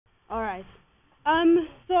All right.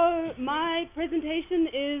 So my presentation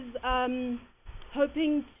is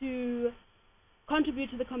hoping to contribute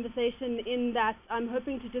to the conversation in that I'm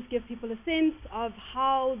hoping to just give people a sense of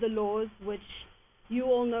how the laws, which you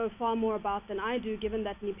all know far more about than I do, given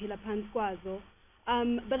that Niphila Panskwazo,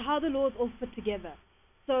 but how the laws all fit together.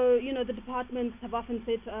 So, you know, the departments have often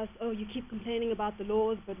said to us, oh, you keep complaining about the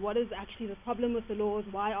laws, but what is actually the problem with the laws?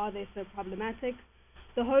 Why are they so problematic?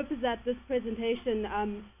 The hope is that this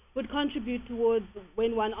presentation would contribute towards,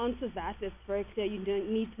 when one answers that, it's very clear you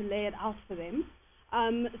don't need to lay it out for them.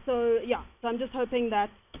 So I'm just hoping that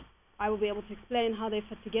I will be able to explain how they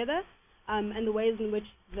fit together and the ways in which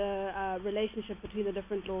the relationship between the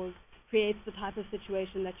different laws creates the type of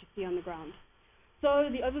situation that you see on the ground. So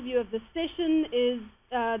the overview of this session is,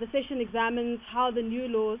 the session examines how the new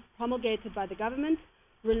laws promulgated by the government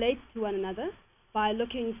relate to one another by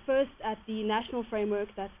looking first at the national framework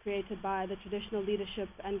that's created by the Traditional Leadership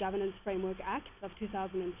and Governance Framework Act of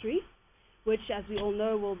 2003, which, as we all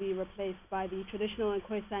know, will be replaced by the Traditional and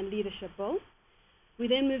Khoisan Leadership Bill. We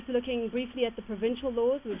then move to looking briefly at the provincial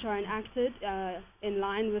laws, which are enacted in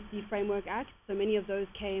line with the Framework Act. So many of those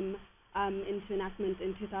came into enactment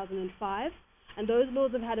in 2005. And those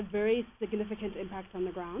laws have had a very significant impact on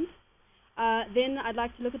the ground. Then I'd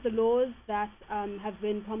like to look at the laws that have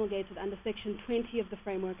been promulgated under Section 20 of the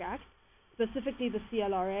Framework Act, specifically the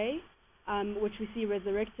CLRA, which we see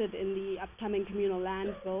resurrected in the upcoming Communal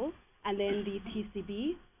Land Bill, and then the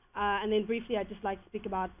TCB. And then briefly I'd just like to speak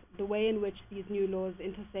about the way in which these new laws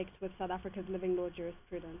intersect with South Africa's living law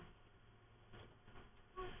jurisprudence.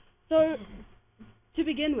 So, to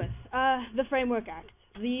begin with, the Framework Act.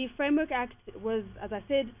 The Framework Act was, as I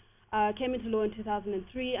said, came into law in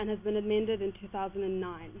 2003 and has been amended in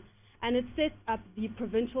 2009. And it sets up the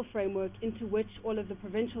provincial framework into which all of the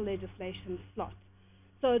provincial legislation slots.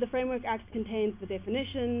 So the Framework Act contains the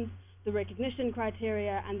definitions, the recognition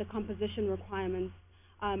criteria, and the composition requirements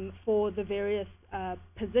for the various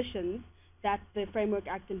positions that the Framework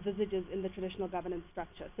Act envisages in the traditional governance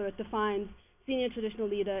structure. So it defines senior traditional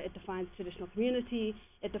leader, it defines traditional community,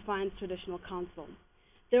 it defines traditional council.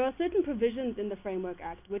 There are certain provisions in the Framework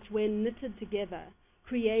Act which, when knitted together,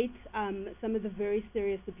 create some of the very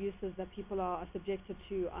serious abuses that people are subjected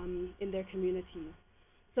to in their communities.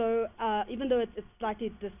 So even though it's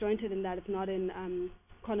slightly disjointed in that it's not in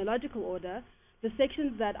chronological order, the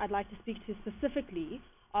sections that I'd like to speak to specifically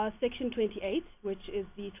are Section 28, which is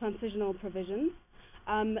the transitional provisions.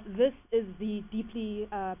 This is the deeply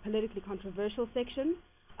politically controversial section.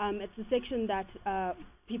 It's a section that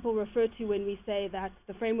people refer to when we say that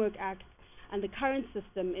the Framework Act and the current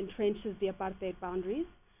system entrenches the apartheid boundaries.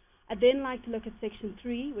 I'd then like to look at Section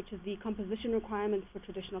 3, which is the composition requirements for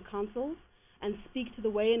traditional councils, and speak to the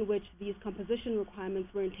way in which these composition requirements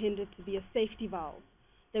were intended to be a safety valve.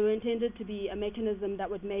 They were intended to be a mechanism that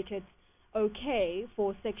would make it okay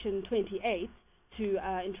for Section 28 to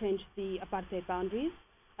entrench the apartheid boundaries.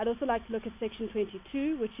 I'd also like to look at Section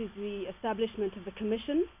 22, which is the establishment of the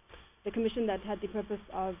commission that had the purpose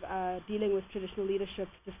of dealing with traditional leadership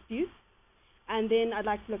disputes. And then I'd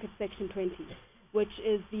like to look at Section 20, which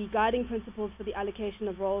is the guiding principles for the allocation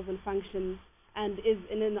of roles and functions, and is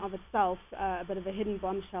in and of itself a bit of a hidden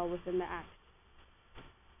bombshell within the Act.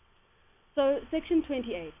 So Section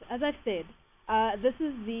 28, as I've said, this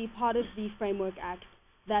is the part of the Framework Act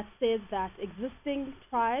that says that existing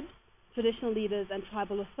tribes, traditional leaders, and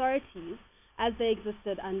tribal authorities, as they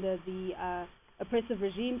existed under the oppressive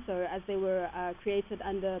regime, so as they were created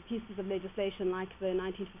under pieces of legislation like the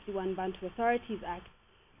 1951 Bantu Authorities Act,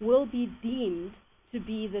 will be deemed to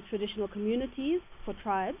be the traditional communities for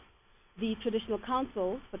tribes, the traditional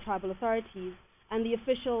councils for tribal authorities, and the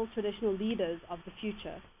official traditional leaders of the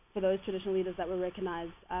future for those traditional leaders that were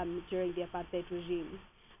recognized during the apartheid regime.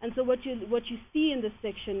 And so what you see in this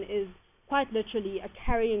section is quite literally a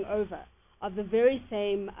carrying over of the very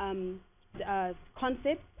same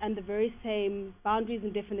concepts and the very same boundaries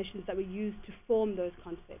and definitions that were used to form those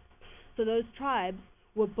concepts. So those tribes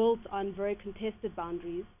were built on very contested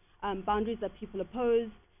boundaries, boundaries that people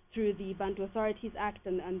opposed through the Bantu Authorities Act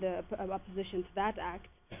and the opposition to that act.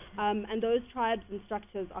 And those tribes and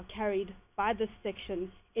structures are carried by this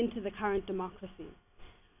section into the current democracy.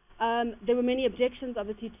 There were many objections,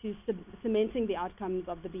 obviously, to cementing the outcomes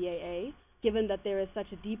of the BAA, given that there is such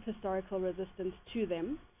a deep historical resistance to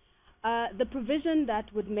them. The provision that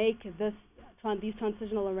would make these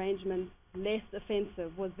transitional arrangements less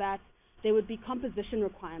offensive was that there would be composition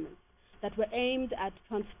requirements that were aimed at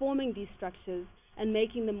transforming these structures and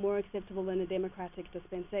making them more acceptable in a democratic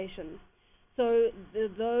dispensation. So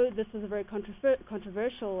though this was a very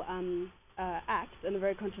controversial act and a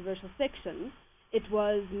very controversial section, it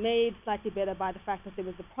was made slightly better by the fact that there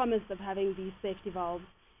was the promise of having these safety valves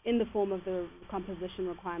in the form of the composition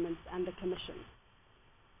requirements and the commission.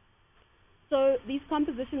 So these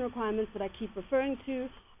composition requirements that I keep referring to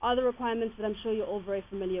are the requirements that I'm sure you're all very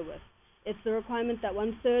familiar with. It's the requirement that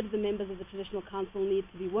 1/3 of the members of the traditional council need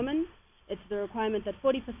to be women. It's the requirement that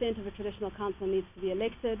 40% of a traditional council needs to be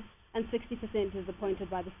elected, and 60% is appointed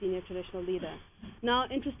by the senior traditional leader. Now,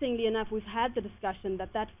 interestingly enough, we've had the discussion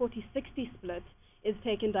that that 40-60 split is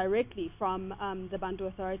taken directly from the Bantu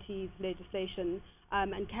Authority's legislation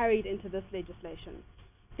and carried into this legislation.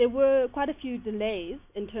 There were quite a few delays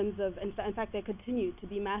in terms of, in fact, there continue to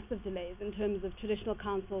be massive delays in terms of traditional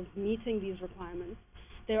councils meeting these requirements.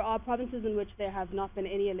 There are provinces in which there have not been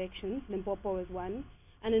any elections. Limpopo is one.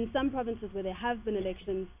 And in some provinces where there have been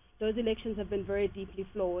elections, those elections have been very deeply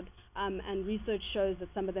flawed, and research shows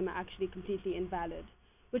that some of them are actually completely invalid,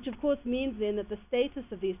 which of course means then that the status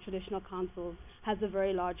of these traditional councils has a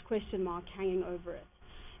very large question mark hanging over it.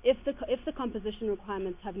 If the composition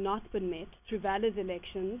requirements have not been met through valid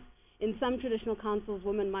elections, in some traditional councils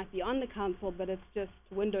women might be on the council, but it's just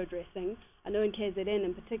window dressing. I know in KZN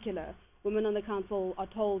in particular, women on the council are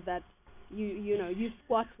told that you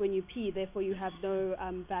squat when you pee, therefore you have no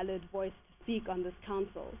valid voice to speak on this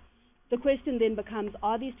council. The question then becomes,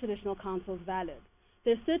 are these traditional councils valid?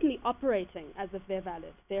 They're certainly operating as if they're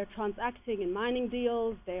valid. They're transacting in mining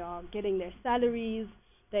deals, they are getting their salaries,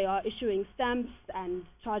 they are issuing stamps and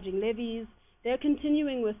charging levies. They're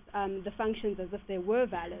continuing with the functions as if they were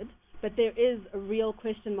valid, but there is a real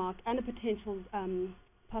question mark and a potential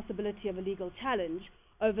possibility of a legal challenge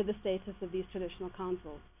over the status of these traditional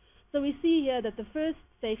councils. So we see here that the first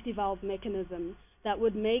safety valve mechanism that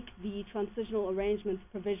would make the transitional arrangements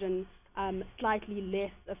provision slightly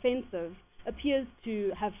less offensive appears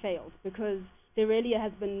to have failed, because there really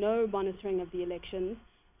has been no monitoring of the elections.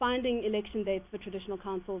 Finding election dates for traditional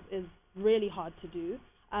councils is really hard to do.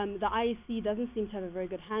 The IEC doesn't seem to have a very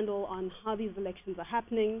good handle on how these elections are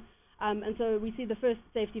happening, and so we see the first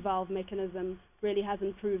safety valve mechanism really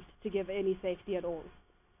hasn't proved to give any safety at all.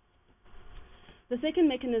 The second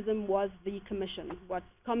mechanism was the commission, what's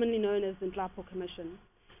commonly known as the Ndlapo Commission.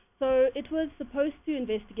 So it was supposed to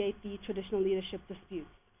investigate the traditional leadership disputes.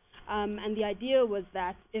 And the idea was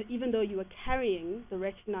that even though you were carrying the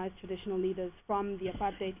recognized traditional leaders from the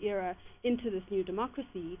apartheid era into this new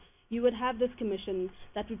democracy, you would have this commission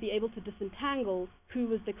that would be able to disentangle who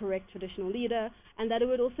was the correct traditional leader, and that it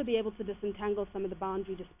would also be able to disentangle some of the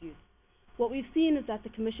boundary disputes. What we've seen is that the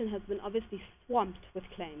commission has been obviously swamped with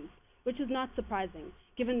claims, which is not surprising,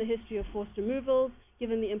 given the history of forced removals,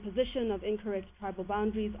 given the imposition of incorrect tribal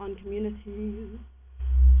boundaries on communities,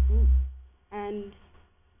 and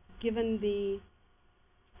given the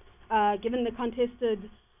contested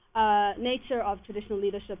nature of traditional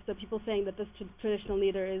leadership, so people saying that this traditional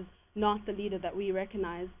leader is not the leader that we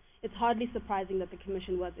recognize, it's hardly surprising that the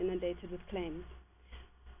commission was inundated with claims.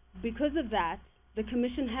 Because of that, the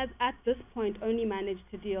commission has at this point only managed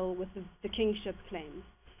to deal with the kingship claims,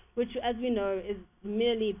 which, as we know, is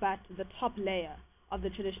merely but the top layer of the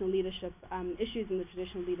traditional leadership issues and the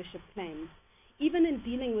traditional leadership claims. Even in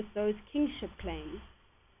dealing with those kingship claims,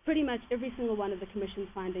 pretty much every single one of the Commission's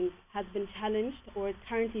findings has been challenged or is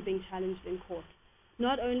currently being challenged in court.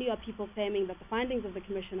 Not only are people claiming that the findings of the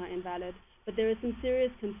Commission are invalid, but there is some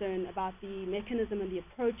serious concern about the mechanism and the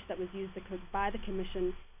approach that was used by the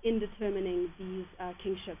Commission in determining these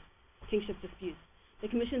kingship disputes. The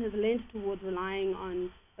Commission has leaned towards relying on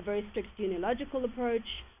a very strict genealogical approach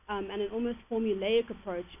and an almost formulaic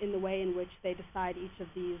approach in the way in which they decide each of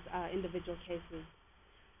these individual cases.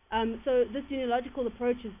 So this genealogical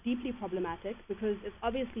approach is deeply problematic because it's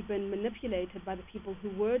obviously been manipulated by the people who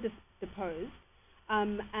were deposed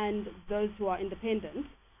and those who are independent,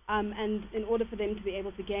 and in order for them to be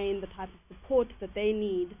able to gain the type of support that they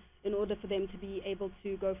need in order for them to be able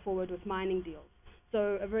to go forward with mining deals.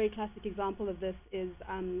 So a very classic example of this is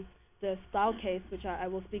the Style case, which I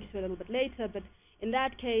will speak to a little bit later, but in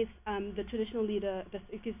that case, the traditional leader,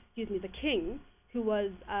 the king who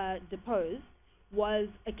was deposed, was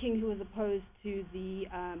a king who was opposed to the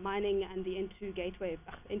mining and the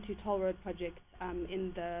into toll road project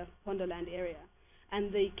in the Communal Land area.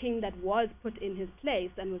 And the king that was put in his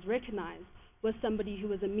place and was recognized was somebody who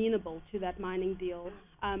was amenable to that mining deal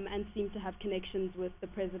and seemed to have connections with the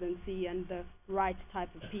presidency and the right type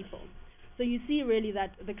of people. So you see really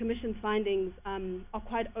that the Commission's findings are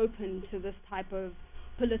quite open to this type of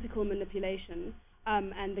political manipulation,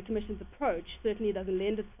 and the Commission's approach certainly doesn't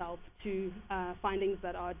lend itself to findings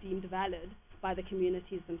that are deemed valid by the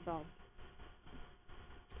communities themselves.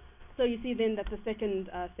 So you see then that the second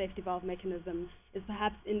safety valve mechanism is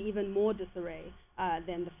perhaps in even more disarray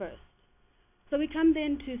than the first. So we come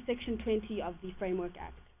then to Section 20 of the Framework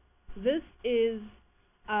Act. This is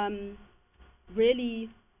really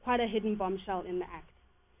quite a hidden bombshell in the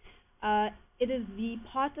Act. It is the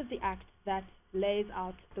part of the Act that lays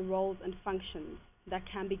out the roles and functions that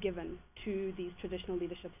can be given to these traditional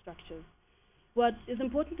leadership structures. What is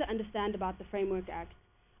important to understand about the Framework Act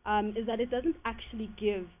is that it doesn't actually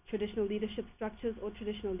give traditional leadership structures or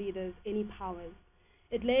traditional leaders any powers.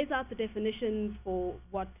 It lays out the definitions for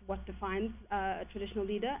what defines a traditional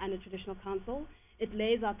leader and a traditional council. It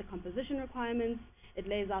lays out the composition requirements. It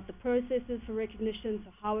lays out the processes for recognition,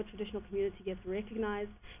 so how a traditional community gets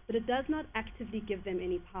recognized, but it does not actively give them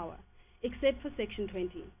any power, except for Section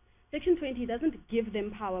 20. Section 20 doesn't give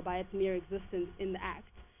them power by its mere existence in the Act,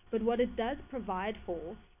 but what it does provide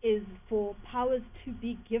for is for powers to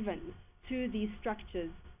be given to these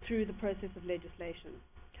structures through the process of legislation.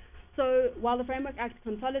 So while the Framework Act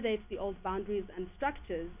consolidates the old boundaries and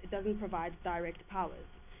structures, it doesn't provide direct powers.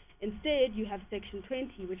 Instead, you have Section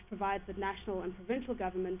 20, which provides that national and provincial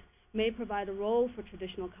government may provide a role for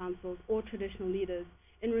traditional councils or traditional leaders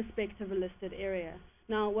in respect of a listed area.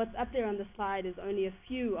 Now, what's up there on the slide is only a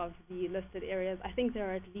few of the listed areas. I think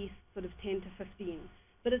there are at least sort of 10 to 15.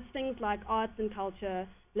 But it's things like arts and culture,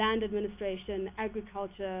 land administration,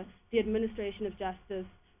 agriculture, the administration of justice,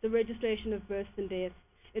 the registration of births and deaths.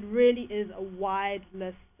 It really is a wide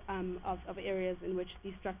list of areas in which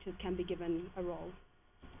these structures can be given a role.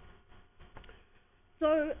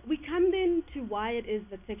 So we come then to why it is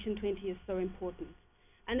that Section 20 is so important.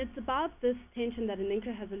 And it's about this tension that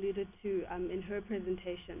Aninka has alluded to in her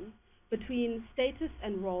presentation between status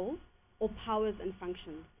and role, or powers and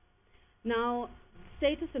functions. Now,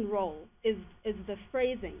 status and role is the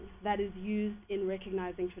phrasing that is used in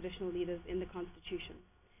recognizing traditional leaders in the Constitution.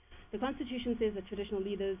 The Constitution says that traditional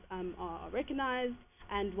leaders are recognized,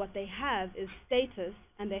 and what they have is status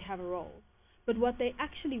and they have a role. But what they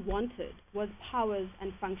actually wanted was powers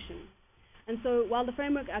and functions. And so while the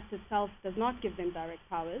Framework Act itself does not give them direct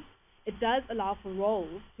powers, it does allow for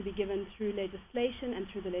roles to be given through legislation and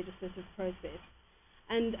through the legislative process.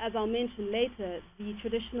 And as I'll mention later, the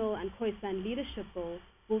traditional and Khoisan leadership bill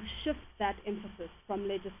will shift that emphasis from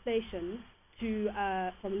legislation to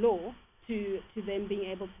from law to them being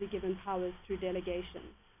able to be given powers through delegation,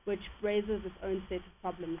 which raises its own set of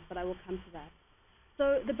problems, but I will come to that.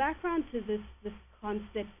 So the background to this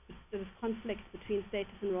conflict between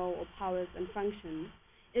status and role, or powers and functions,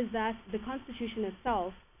 is that the Constitution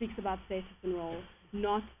itself speaks about status and role,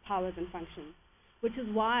 not powers and functions, which is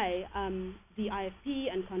why the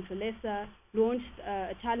IFP and Contra Lesser launched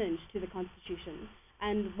a challenge to the Constitution,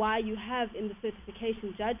 and why you have in the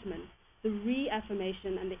certification judgment the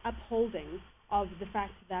reaffirmation and the upholding of the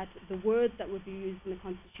fact that the words that would be used in the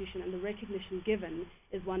Constitution and the recognition given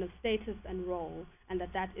is one of status and role, and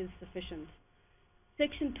that is sufficient.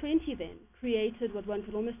 Section 20 then created what one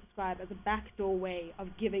could almost describe as a backdoor way of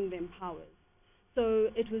giving them powers. So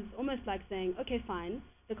it was almost like saying, okay, fine,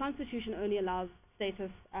 the Constitution only allows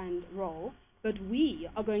status and role, but we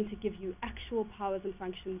are going to give you actual powers and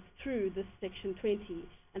functions through this Section 20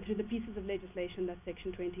 and through the pieces of legislation that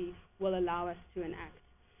Section 20 will allow us to enact.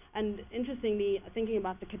 And interestingly, thinking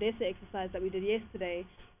about the CADESA exercise that we did yesterday,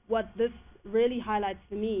 what this really highlights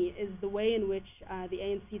for me is the way in which the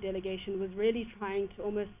ANC delegation was really trying to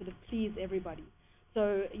almost sort of please everybody.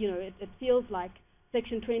 So, it feels like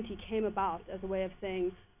Section 20 came about as a way of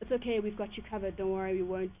saying, it's okay, we've got you covered, don't worry,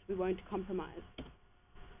 we won't compromise.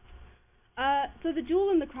 So the jewel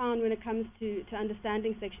in the crown when it comes to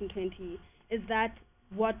understanding Section 20 is that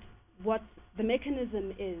what the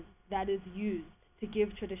mechanism is that is used to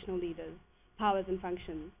give traditional leaders powers and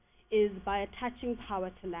functions is by attaching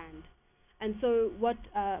power to land. And so what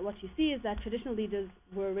you see is that traditional leaders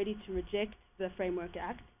were ready to reject the Framework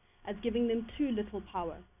Act as giving them too little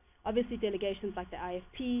power. Obviously, delegations like the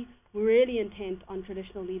IFP were really intent on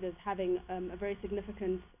traditional leaders having a very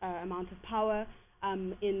significant amount of power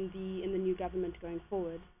in the new government going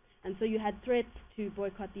forward. And so you had threats to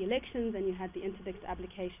boycott the elections, and you had the interdict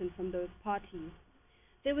application from those parties.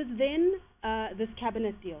 There was then this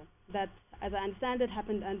cabinet deal that, as I understand it,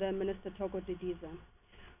 happened under Minister Togo Didiza,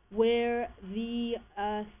 where the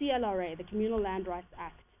CLRA, the Communal Land Rights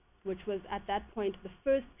Act, which was at that point the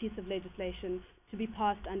first piece of legislation to be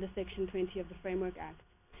passed under Section 20 of the Framework Act.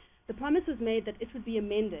 The promise was made that it would be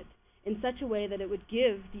amended in such a way that it would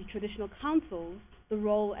give the traditional councils the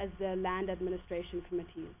role as the land administration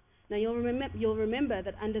committees. Now you'll remember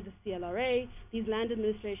that under the CLRA, these land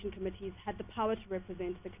administration committees had the power to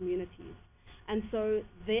represent the communities. And so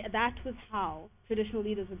that was how traditional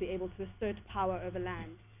leaders would be able to assert power over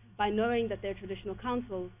land, by knowing that their traditional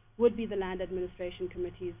councils would be the land administration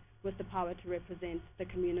committees with the power to represent the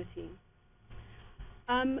community.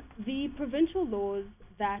 The provincial laws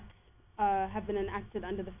that have been enacted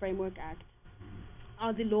under the Framework Act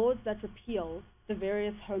are the laws that repeal the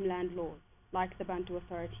various homeland laws, like the Bantu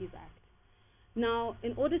Authorities Act. Now,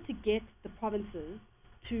 in order to get the provinces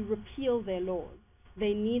to repeal their laws,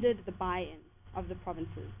 they needed the buy-in of the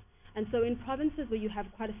provinces. And so in provinces where you have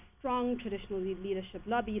quite a strong traditional leadership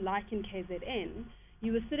lobby, like in KZN,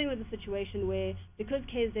 you were sitting with a situation where, because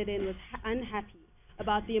KZN was unhappy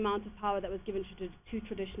about the amount of power that was given to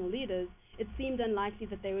traditional leaders, it seemed unlikely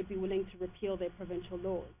that they would be willing to repeal their provincial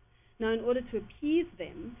laws. Now, in order to appease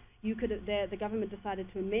them, the government decided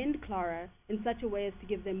to amend CLARA in such a way as to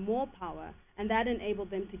give them more power, and that enabled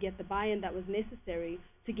them to get the buy-in that was necessary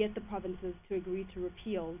to get the provinces to agree to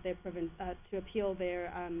repeal their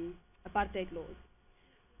apartheid laws.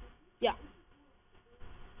 Yeah.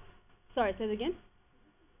 Sorry, say it again.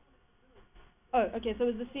 Oh, okay. So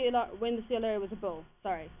it was the CLR when the CLRA was a bill.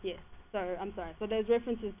 Sorry. Yes. So I'm sorry. So there's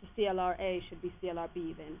references to CLRA should be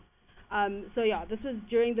CLRB then. So yeah, this was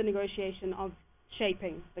during the negotiation of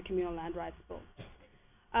shaping the Communal Land Rights Bill.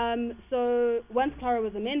 So once CLARA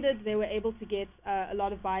was amended, they were able to get a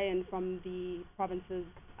lot of buy-in from the provinces,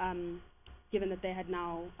 given that they had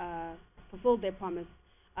now fulfilled their promise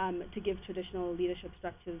to give traditional leadership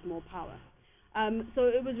structures more power. So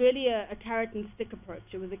it was really a carrot and stick approach.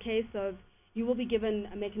 It was a case of you will be given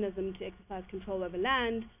a mechanism to exercise control over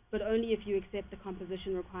land, but only if you accept the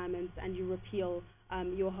composition requirements and you repeal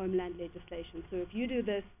your homeland legislation. So if you do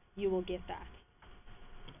this, you will get that.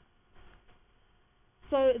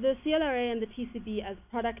 So the CLRA and the TCB as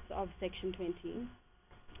products of Section 20.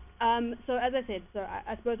 So as I said,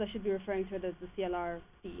 I suppose I should be referring to it as the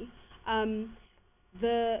CLRB.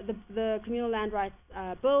 The Communal Land Rights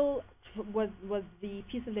Bill was the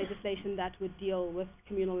piece of legislation that would deal with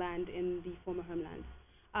communal land in the former homeland,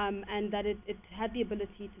 and that it had the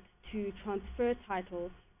ability to transfer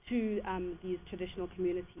title to these traditional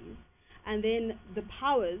communities, and then the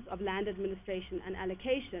powers of land administration and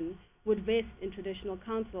allocation would vest in traditional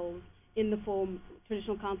councils in the form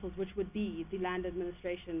traditional councils, which would be the land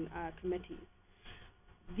administration committees.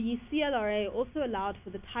 The CLRA also allowed for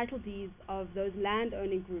the title deeds of those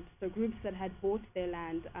land-owning groups, so groups that had bought their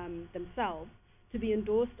land themselves, to be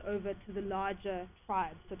endorsed over to the larger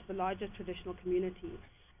tribes, so to the larger traditional communities,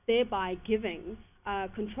 thereby giving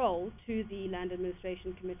control to the Land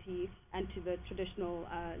Administration Committee and to the traditional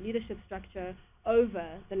leadership structure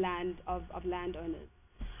over the land of landowners.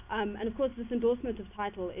 And of course, this endorsement of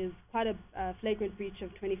title is quite a flagrant breach of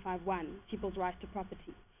 25(1), people's right to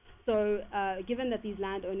property. So given that these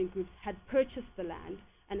land-owning groups had purchased the land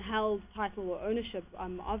and held title or ownership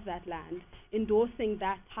of that land, endorsing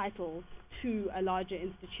that title to a larger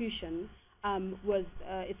institution was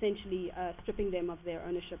essentially stripping them of their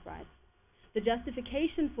ownership rights. The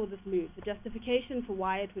justification for this move, the justification for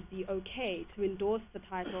why it would be okay to endorse the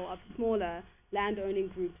title of smaller land-owning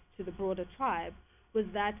groups to the broader tribe, was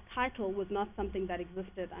that title was not something that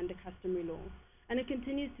existed under customary law. And it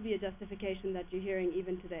continues to be a justification that you're hearing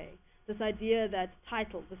even today. This idea that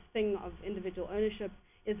title, this thing of individual ownership,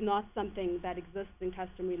 is not something that exists in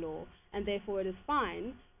customary law, and therefore it is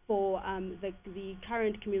fine for the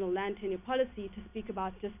current communal land tenure policy to speak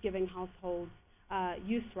about just giving households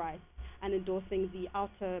use rights and endorsing the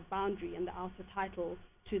outer boundary and the outer title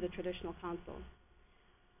to the traditional council.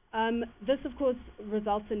 This, of course,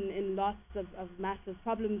 results in lots of massive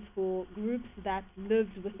problems for groups that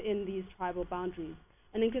lived within these tribal boundaries.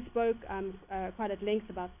 And Inka spoke quite at length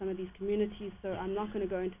about some of these communities, so I'm not going to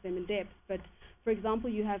go into them in depth. But, for example,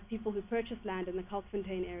 you have people who purchase land in the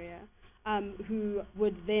Kalkfontein area who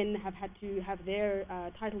would then have had to have their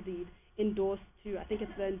title deed endorsed to, I think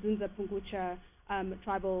it's the Nzunza Pungucha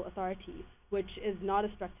Tribal Authority, which is not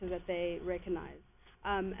a structure that they recognize.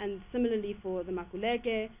 And similarly for the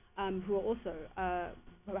Makuleke, who are also,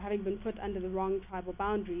 having been put under the wrong tribal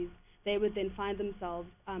boundaries, they would then find themselves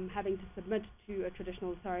having to submit to a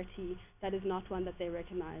traditional authority that is not one that they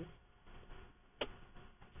recognize.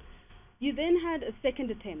 You then had a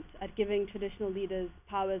second attempt at giving traditional leaders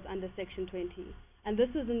powers under Section 20, and this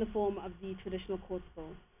was in the form of the Traditional Courts Bill.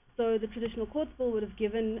 So the Traditional Courts Bill would have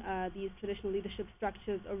given these traditional leadership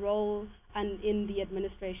structures a role in the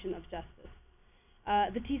administration of justice.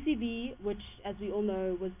 The TCB, which, as we all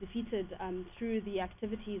know, was defeated through the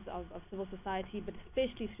activities of civil society, but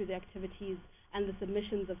especially through the activities and the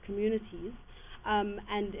submissions of communities,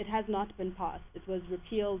 and it has not been passed. It was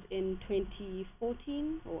repealed in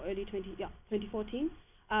 2014, or early 2014.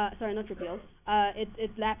 Sorry, not repealed.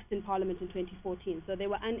 It lapsed in Parliament in 2014, so they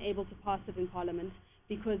were unable to pass it in Parliament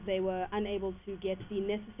because they were unable to get the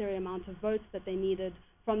necessary amount of votes that they needed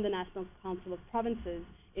from the National Council of Provinces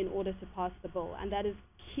in order to pass the bill. And that is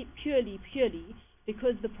purely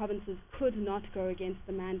because the provinces could not go against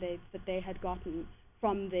the mandates that they had gotten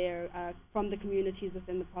from the communities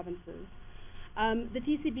within the provinces. The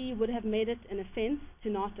TCB would have made it an offence to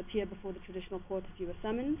not appear before the traditional court if you were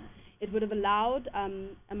summoned. It would have allowed,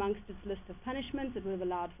 amongst its list of punishments, it would have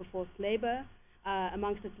allowed for forced labour.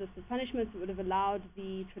 Amongst its list of punishments, it would have allowed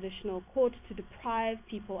the traditional court to deprive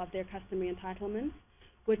people of their customary entitlements,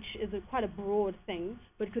 which is quite a broad thing,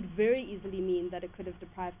 but could very easily mean that it could have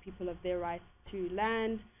deprived people of their rights to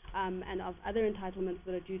land and of other entitlements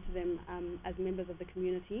that are due to them as members of the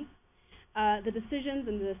community. The decisions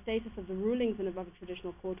and the status of the rulings of a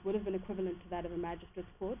traditional court would have been equivalent to that of a magistrate's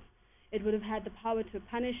court. It would have had the power to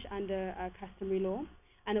punish under customary law,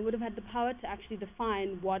 and it would have had the power to actually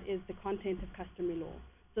define what is the content of customary law.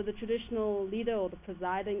 So the traditional leader or the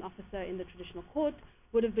presiding officer in the traditional court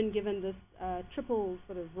would have been given this triple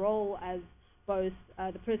sort of role as both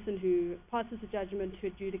the person who passes the judgment, who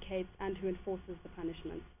adjudicates, and who enforces the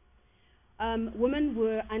punishment. Women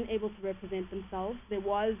were unable to represent themselves. There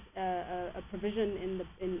was a provision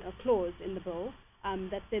in a clause in the bill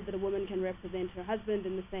that said that a woman can represent her husband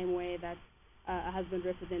in the same way that a husband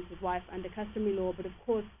represents his wife under customary law, but of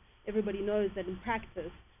course everybody knows that in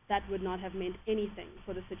practice that would not have meant anything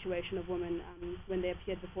for the situation of women when they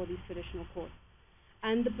appeared before these traditional courts.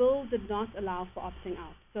 And the bill did not allow for opting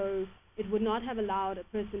out. So it would not have allowed a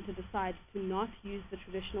person to decide to not use the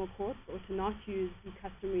traditional courts or to not use the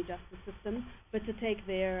customary justice system, but to take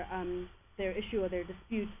their issue or their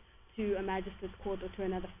dispute to a magistrate's court or to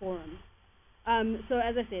another forum. So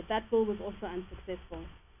as I said, that bill was also unsuccessful.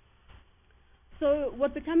 So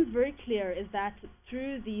what becomes very clear is that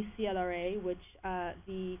through the CLRA, which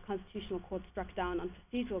the Constitutional Court struck down on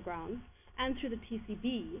procedural grounds, and through the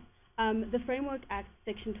TCB, the Framework Act,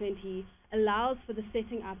 Section 20, allows for the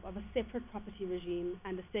setting up of a separate property regime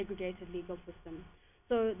and a segregated legal system.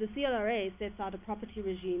 So the CLRA sets out a property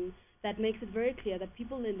regime that makes it very clear that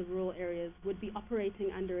people in the rural areas would be operating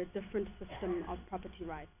under a different system of property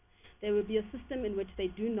rights. There would be a system in which they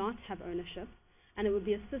do not have ownership, and it would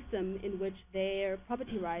be a system in which their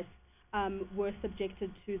property rights were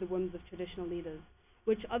subjected to the whims of traditional leaders,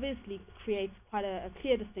 which obviously creates quite a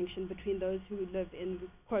clear distinction between those who live in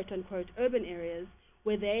quote-unquote urban areas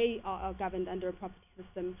where they are governed under a property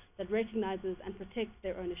system that recognizes and protects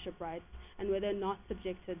their ownership rights and where they're not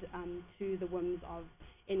subjected to the whims of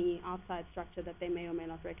any outside structure that they may or may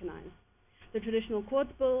not recognize. The Traditional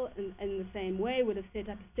Courts Bill, in the same way, would have set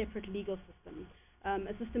up a separate legal system,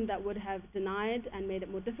 a system that would have denied and made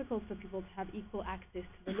it more difficult for people to have equal access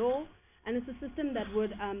to the law, and it's a system that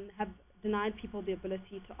would have denied people the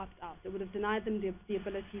ability to opt out. It would have denied them the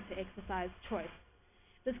ability to exercise choice.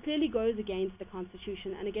 This clearly goes against the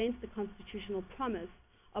Constitution and against the constitutional promise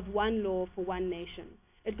of one law for one nation.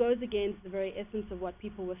 It goes against the very essence of what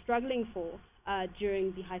people were struggling for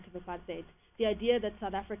during the height of apartheid, the idea that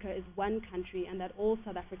South Africa is one country and that all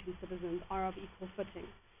South African citizens are of equal footing.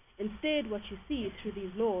 Instead, what you see through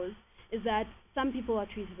these laws is that some people are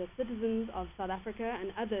treated as citizens of South Africa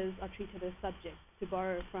and others are treated as subjects, to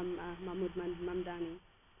borrow from Mahmoud Mamdani.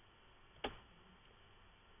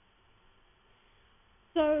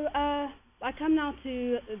 So I come now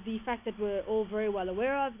to the fact that we're all very well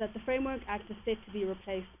aware of, that the Framework Act is set to be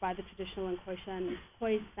replaced by the Traditional and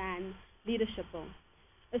Khoisan Leadership Bill.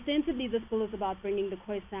 Ostensibly, this bill is about bringing the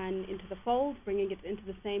Khoisan into the fold, bringing it into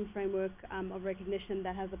the same framework of recognition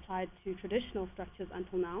that has applied to traditional structures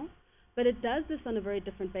until now. But it does this on a very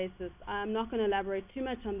different basis. I'm not going to elaborate too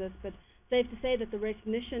much on this, but safe to say that the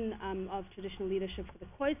recognition of traditional leadership for the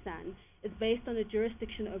Khoisan is based on a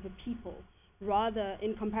jurisdiction over people, rather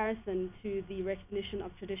in comparison to the recognition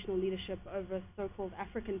of traditional leadership over so-called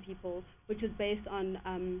African people, which is based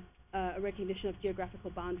on a recognition of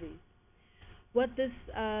geographical boundaries. What this,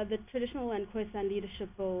 the Traditional and Khoisan Leadership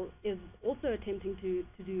Bill is also attempting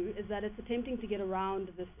to do is that it's attempting to get around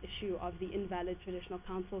this issue of the invalid traditional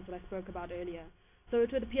councils that I spoke about earlier. So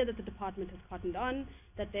it would appear that the department has cottoned on,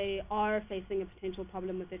 that they are facing a potential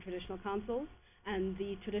problem with their traditional councils, and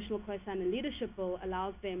the Traditional Khoisan and Leadership Bill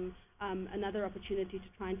allows them another opportunity to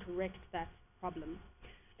try and correct that problem.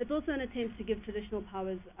 It's also an attempt to give traditional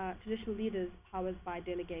leaders powers by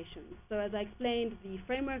delegation. So as I explained, the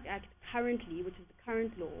Framework Act currently, which is the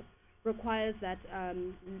current law, requires that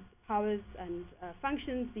powers and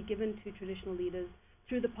functions be given to traditional leaders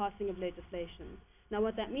through the passing of legislation. Now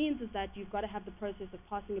what that means is that you've got to have the process of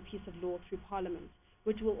passing a piece of law through Parliament,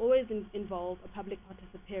 which will always involve a public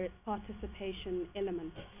participation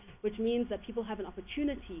element, which means that people have an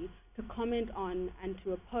opportunity to comment on and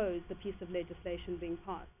to oppose the piece of legislation being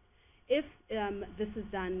passed. If this is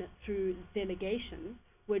done through delegation,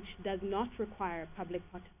 which does not require public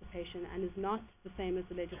participation and is not the same as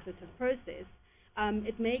the legislative process,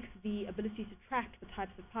 it makes the ability to track the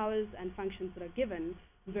types of powers and functions that are given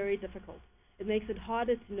very difficult. It makes it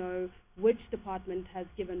harder to know which department has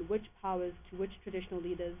given which powers to which traditional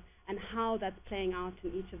leaders and how that's playing out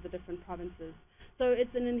in each of the different provinces. So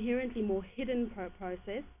it's an inherently more hidden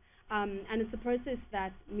process, and it's a process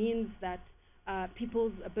that means that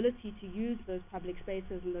people's ability to use those public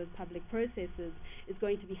spaces and those public processes is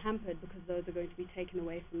going to be hampered because those are going to be taken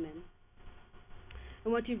away from them.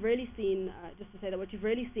 And what you've really seen, just to say that what you've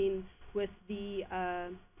really seen with the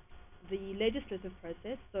legislative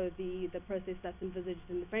process, so the process that's envisaged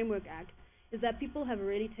in the Framework Act, is that people have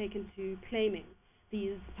really taken to claiming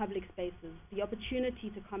these public spaces. The opportunity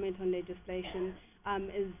to comment on legislation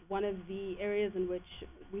is one of the areas in which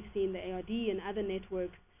we've seen the ARD and other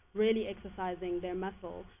networks really exercising their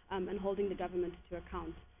muscle and holding the government to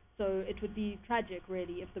account. So it would be tragic,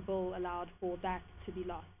 really, if the bill allowed for that to be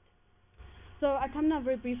lost. So I come now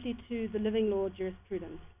very briefly to the living law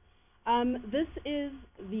jurisprudence. This is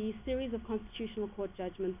the series of constitutional court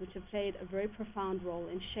judgments which have played a very profound role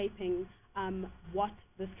in shaping what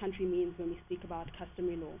this country means when we speak about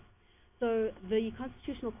customary law. So the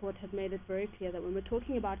Constitutional Court has made it very clear that when we're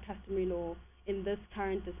talking about customary law in this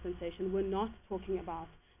current dispensation, we're not talking about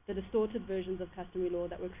the distorted versions of customary law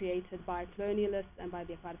that were created by colonialists and by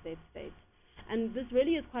the apartheid state. And this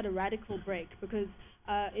really is quite a radical break because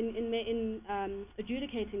in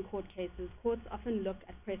adjudicating court cases, courts often look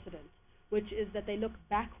at precedent, which is that they look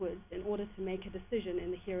backwards in order to make a decision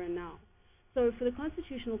in the here and now. So for the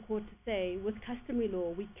Constitutional Court to say, with customary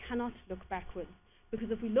law, we cannot look backwards,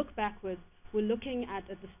 because if we look backwards, we're looking at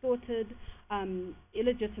a distorted,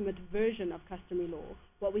 illegitimate version of customary law.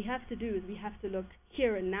 What we have to do is we have to look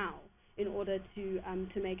here and now in order to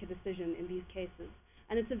make a decision in these cases.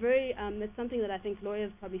 And it's it's something that I think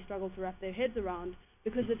lawyers probably struggle to wrap their heads around,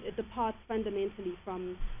 because it departs fundamentally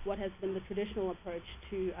from what has been the traditional approach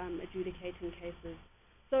to adjudicating cases.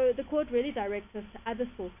 So the court really directs us to other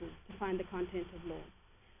sources to find the content of law.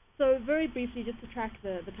 So very briefly, just to track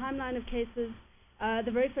the timeline of cases,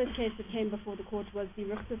 the very first case that came before the court was the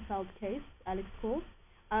Richtersveld case, Alex called.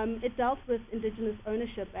 It dealt with indigenous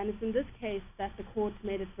ownership, and it's in this case that the court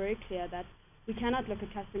made it very clear that we cannot look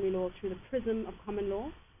at customary law through the prism of common law,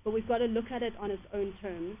 but we've got to look at it on its own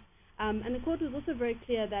terms. And the court was also very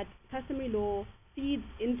clear that customary law feeds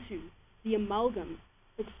into the amalgam,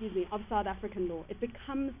 of South African law. It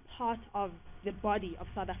becomes part of the body of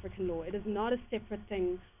South African law. It is not a separate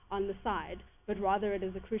thing on the side, but rather it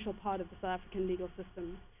is a crucial part of the South African legal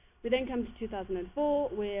system. We then come to 2004,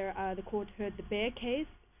 where the court heard the Bear case.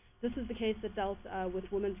 This is the case that dealt with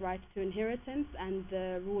women's rights to inheritance and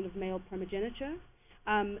the rule of male primogeniture.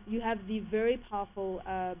 You have the very powerful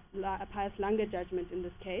Pius Langa judgment in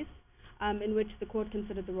this case, in which the court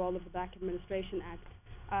considered the role of the Black Administration Act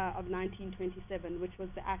of 1927, which was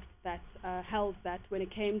the act that held that when it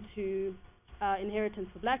came to inheritance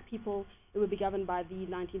for black people, it would be governed by the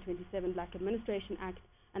 1927 Black Administration Act,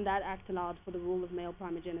 and that act allowed for the rule of male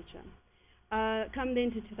primogeniture. Come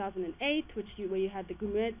then to 2008, where you had the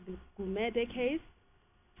Gumede case.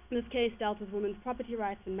 This case dealt with women's property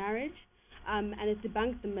rights in marriage, and it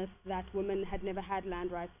debunked the myth that women had never had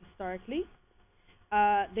land rights historically.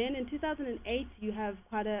 Then in 2008, you have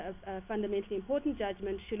quite a fundamentally important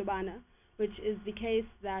judgment, Shilubana, which is the case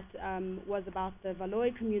that was about the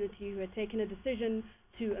Valoi community who had taken a decision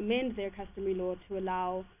to amend their customary law to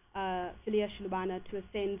allow Philia Shilubana to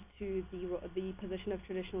ascend to the position of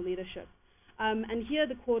traditional leadership. And here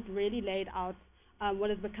the court really laid out what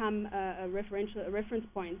has become a reference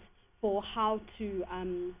point for how to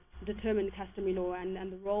determine customary law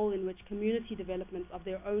and the role in which community development of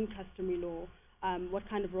their own customary law, what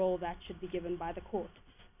kind of role that should be given by the court.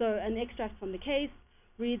 So an extract from the case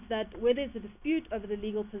reads that where there's a dispute over the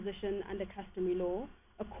legal position under customary law,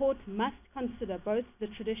 a court must consider both the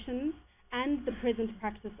traditions and the present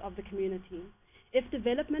practice of the community. If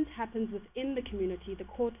development happens within the community, the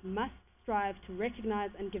court must strive to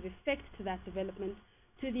recognize and give effect to that development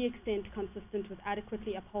to the extent consistent with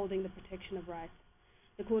adequately upholding the protection of rights.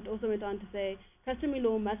 The court also went on to say, customary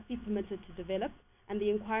law must be permitted to develop, and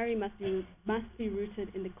the inquiry must be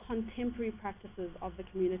rooted in the contemporary practices of the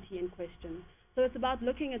community in question. So it's about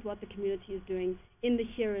looking at what the community is doing in the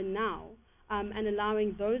here and now, and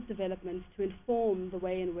allowing those developments to inform the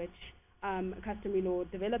way in which customary law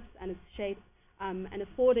develops and its shape, and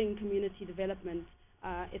affording community development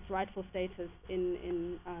its rightful status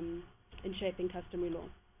in shaping customary law.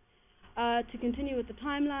 To continue with the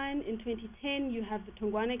timeline, in 2010 you have the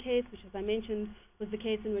Tongwane case, which, as I mentioned, was the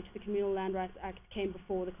case in which the Communal Land Rights Act came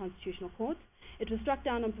before the Constitutional Court. It was struck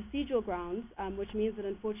down on procedural grounds, which means that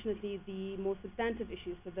unfortunately the more substantive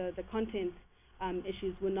issues, so the content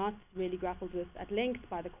issues, were not really grappled with at length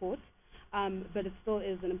by the court, but it still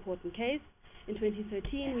is an important case. In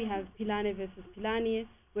 2013 we have Pilane versus Pilani,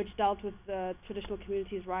 which dealt with the traditional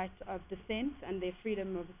communities' right of dissent and their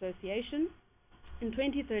freedom of association. In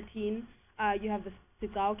 2013 you have the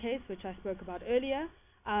Sigao case, which I spoke about earlier,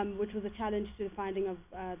 which was a challenge to the finding of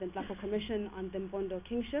the Ntlako Commission on the Mbondo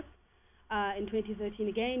kingship. In 2013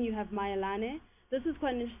 again you have Mayelane. This is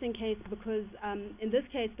quite an interesting case because in this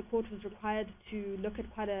case the court was required to look at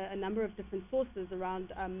quite a number of different sources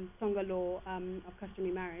around Tsonga law of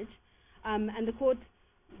customary marriage, and the court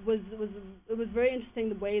it was very interesting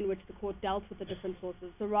the way in which the court dealt with the different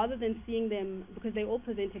sources. So rather than seeing them, because they all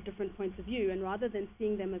presented different points of view, and rather than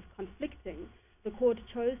seeing them as conflicting, the court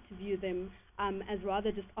chose to view them as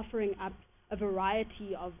rather just offering up a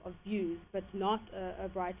variety of views, but not a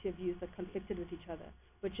variety of views that conflicted with each other,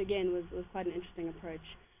 which again was quite an interesting approach.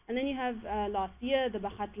 And then you have last year the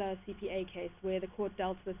Bakatla CPA case, where the court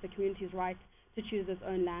dealt with the community's right to choose its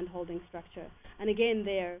own land holding structure. And again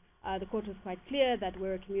there, the court was quite clear that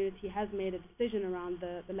where a community has made a decision around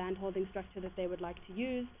the land holding structure that they would like to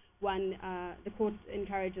use, the court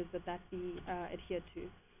encourages that be adhered to.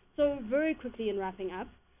 So very quickly in wrapping up,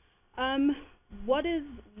 what is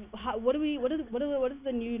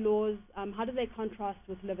the new laws? How do they contrast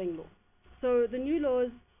with living law? So the new laws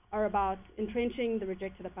are about entrenching the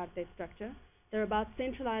rejected apartheid structure. They're about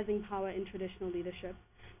centralizing power in traditional leadership.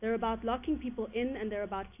 They're about locking people in, and they're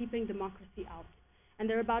about keeping democracy out. And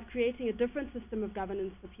they're about creating a different system of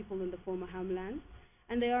governance for people in the former homeland.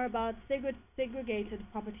 And they are about segregated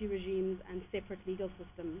property regimes and separate legal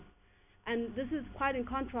systems. And this is quite in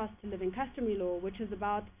contrast to living customary law, which is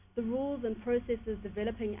about the rules and processes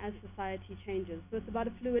developing as society changes. So it's about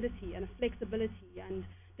a fluidity and a flexibility, and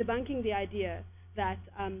debunking the idea that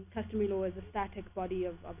customary law is a static body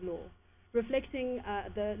of law.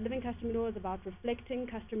 The living customary law is about reflecting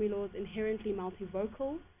customary law's inherently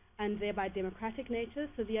multivocal and thereby democratic nature.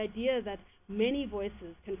 So the idea that many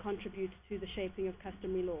voices can contribute to the shaping of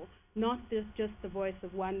customary law, not just the voice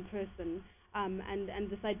of one person, and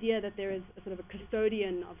this idea that there is a sort of a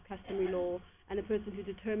custodian of customary law and a person who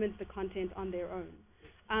determines the content on their own.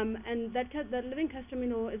 And that living customary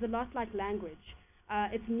law is a lot like language.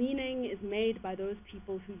 Its meaning is made by those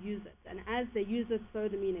people who use it, and as they use it, so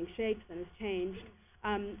the meaning shapes and is changed,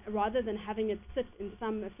 rather than having it sit in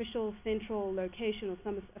some official central location or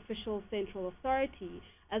some official central authority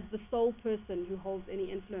as the sole person who holds any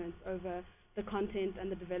influence over the content and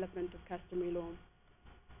the development of customary law.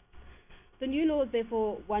 The new laws,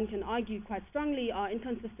 therefore, one can argue quite strongly, are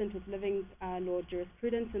inconsistent with living law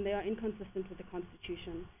jurisprudence, and they are inconsistent with the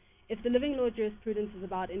Constitution. If the living law jurisprudence is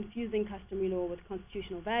about infusing customary law with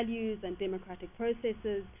constitutional values and democratic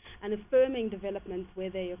processes and affirming developments where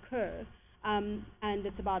they occur, and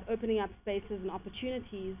it's about opening up spaces and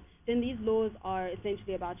opportunities, then these laws are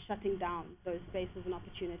essentially about shutting down those spaces and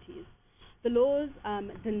opportunities. The laws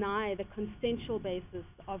deny the consensual basis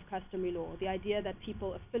of customary law, the idea that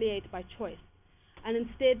people affiliate by choice, and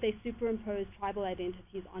instead they superimpose tribal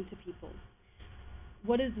identities onto people.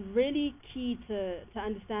 What is really key to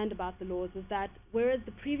understand about the laws is that whereas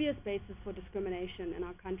the previous basis for discrimination in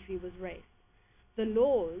our country was race, the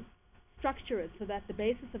laws structure it so that the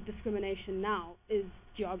basis of discrimination now is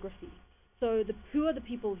geography. So who are the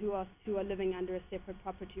people who are living under a separate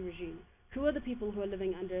property regime? Who are the people who are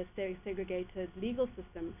living under a segregated legal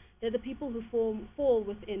system? They're the people who fall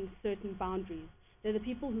within certain boundaries. They're the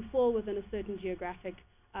people who fall within a certain geographic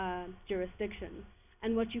jurisdiction.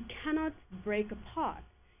 And what you cannot break apart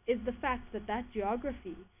is the fact that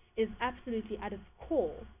geography is absolutely at its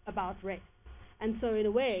core about race. And so in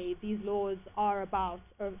a way, these laws are about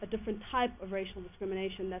a different type of racial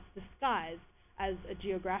discrimination that's disguised as a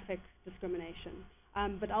geographic discrimination.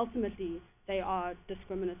 But ultimately, they are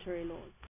discriminatory laws.